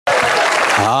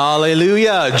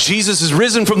Hallelujah. Jesus is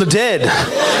risen from the dead.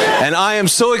 And I am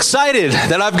so excited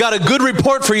that I've got a good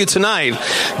report for you tonight.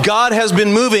 God has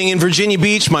been moving in Virginia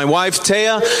Beach. My wife,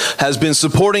 Taya, has been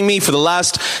supporting me for the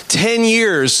last 10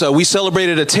 years. We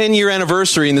celebrated a 10-year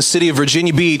anniversary in the city of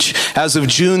Virginia Beach as of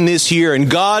June this year. And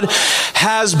God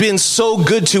has been so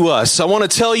good to us. I want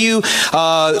to tell you,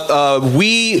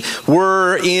 we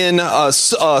were in a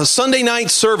Sunday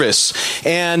night service.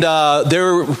 And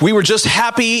we were just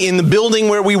happy in the building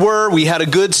where we were. We had a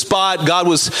good spot. God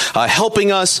was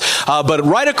helping us. But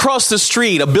right across the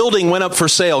street, a building went up for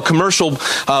sale, commercial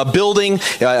building.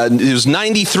 It was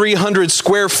 9,300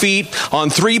 square feet on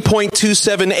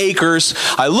 3.27 acres.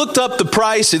 I looked up the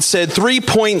price. It said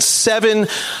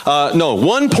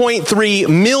 $1.3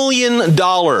 million.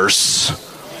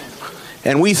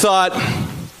 And we thought,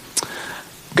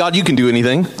 God, you can do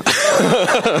anything.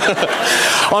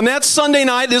 On that Sunday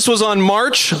night, this was on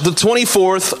March the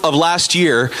 24th of last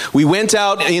year, we went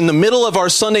out in the middle of our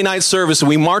Sunday night service and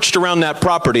we marched around that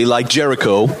property like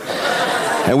Jericho.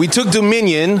 And we took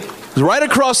dominion right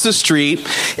across the street,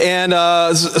 and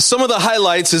some of the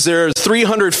highlights is there's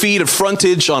 300 feet of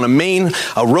frontage on a main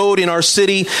road in our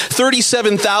city.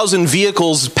 37,000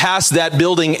 vehicles pass that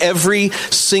building every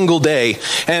single day.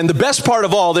 And the best part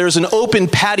of all, there's an open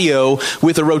patio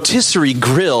with a rotisserie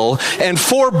grill and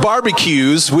 4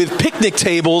 barbecues with picnic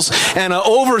tables and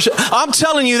I'm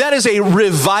telling you, that is a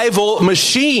revival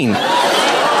machine.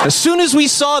 As soon as we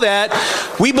saw that,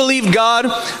 we believed God,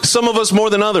 some of us more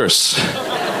than others.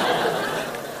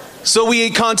 So we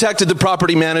contacted the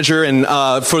property manager, and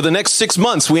for the next 6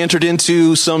 months, we entered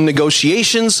into some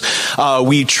negotiations.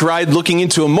 We tried looking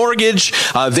into a mortgage.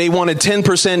 They wanted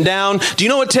 10% down. Do you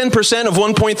know what 10% of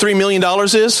 $1.3 million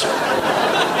is?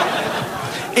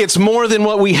 It's more than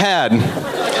what we had.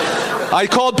 I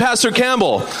called Pastor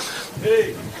Campbell.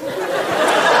 Hey.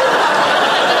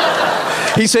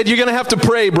 He said, "You're going to have to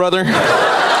pray, brother."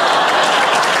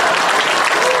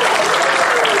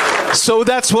 So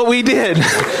that's what we did.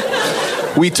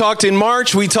 We talked in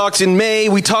March, we talked in May,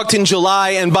 we talked in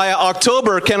July, and by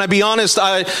October, can I be honest,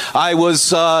 I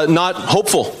was not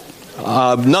hopeful.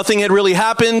 Nothing had really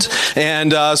happened,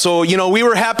 and so we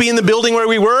were happy in the building where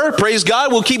we were. Praise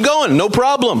God, we'll keep going, no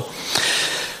problem.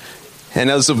 And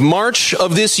as of March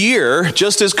of this year,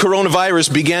 just as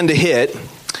coronavirus began to hit,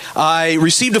 I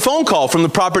received a phone call from the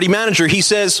property manager. He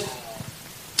says,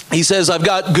 "I've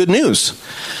got good news.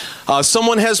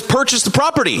 Someone has purchased the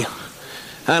property."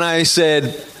 And I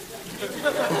said,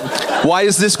 "Why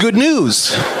is this good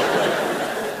news?"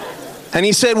 And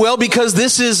he said, "Well, because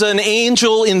this is an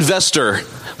angel investor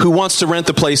who wants to rent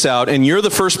the place out, and you're the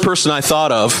first person I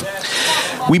thought of."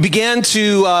 We began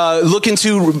to look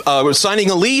into signing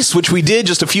a lease, which we did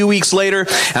just a few weeks later.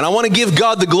 And I want to give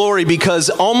God the glory because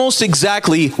almost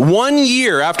exactly 1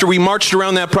 year after we marched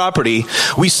around that property,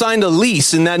 we signed a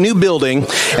lease in that new building.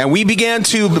 And we began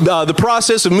to the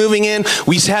process of moving in.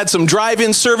 We had some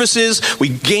drive-in services. We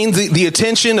gained the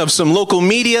attention of some local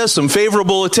media, some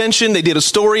favorable attention. They did a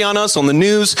story on us on the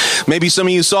news. Maybe some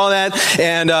of you saw that.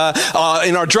 And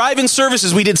in our drive-in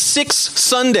services, we did 6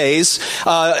 Sundays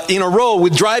in a row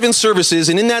with drive-in services,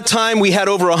 and in that time we had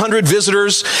over 100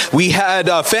 visitors. We had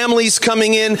families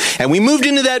coming in, and we moved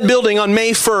into that building on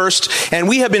May 1st, and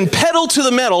we have been pedal to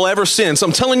the metal ever since.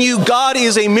 I'm telling you, God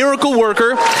is a miracle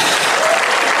worker.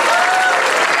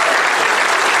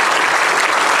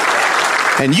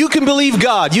 And you can believe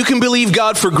God. You can believe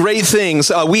God for great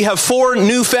things. We have 4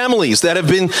 new families that have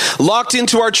been locked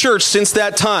into our church since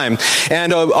that time.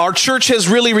 And our church has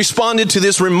really responded to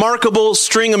this remarkable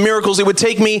string of miracles. It would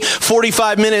take me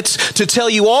 45 minutes to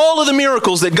tell you all of the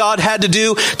miracles that God had to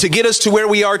do to get us to where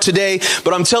we are today.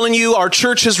 But I'm telling you, our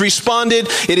church has responded.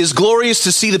 It is glorious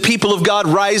to see the people of God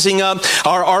rising up.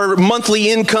 Our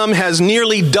monthly income has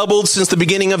nearly doubled since the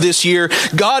beginning of this year.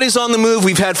 God is on the move.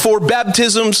 We've had 4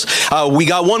 baptisms.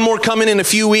 We got one more coming in a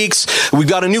few weeks. We've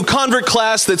got a new convert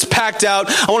class that's packed out.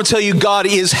 I want to tell you, God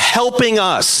is helping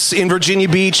us in Virginia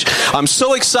Beach. I'm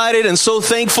so excited and so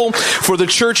thankful for the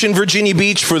church in Virginia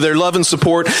Beach for their love and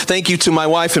support. Thank you to my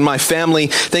wife and my family.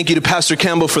 Thank you to Pastor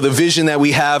Campbell for the vision that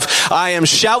we have. I am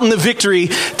shouting the victory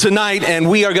tonight, and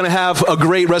we are going to have a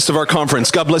great rest of our conference.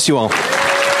 God bless you all.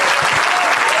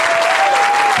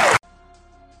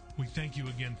 We thank you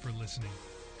again for listening.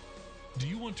 Do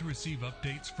you want to receive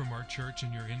updates from our church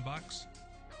in your inbox?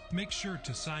 Make sure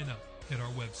to sign up at our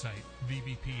website,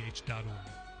 vbph.org.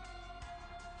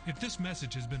 If this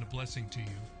message has been a blessing to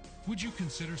you, would you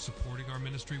consider supporting our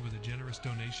ministry with a generous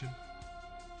donation?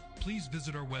 Please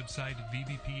visit our website at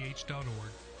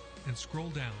vbph.org and scroll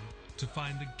down to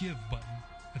find the Give button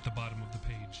at the bottom of the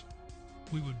page.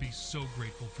 We would be so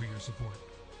grateful for your support.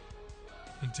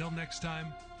 Until next time,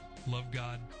 love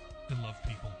God and love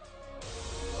people.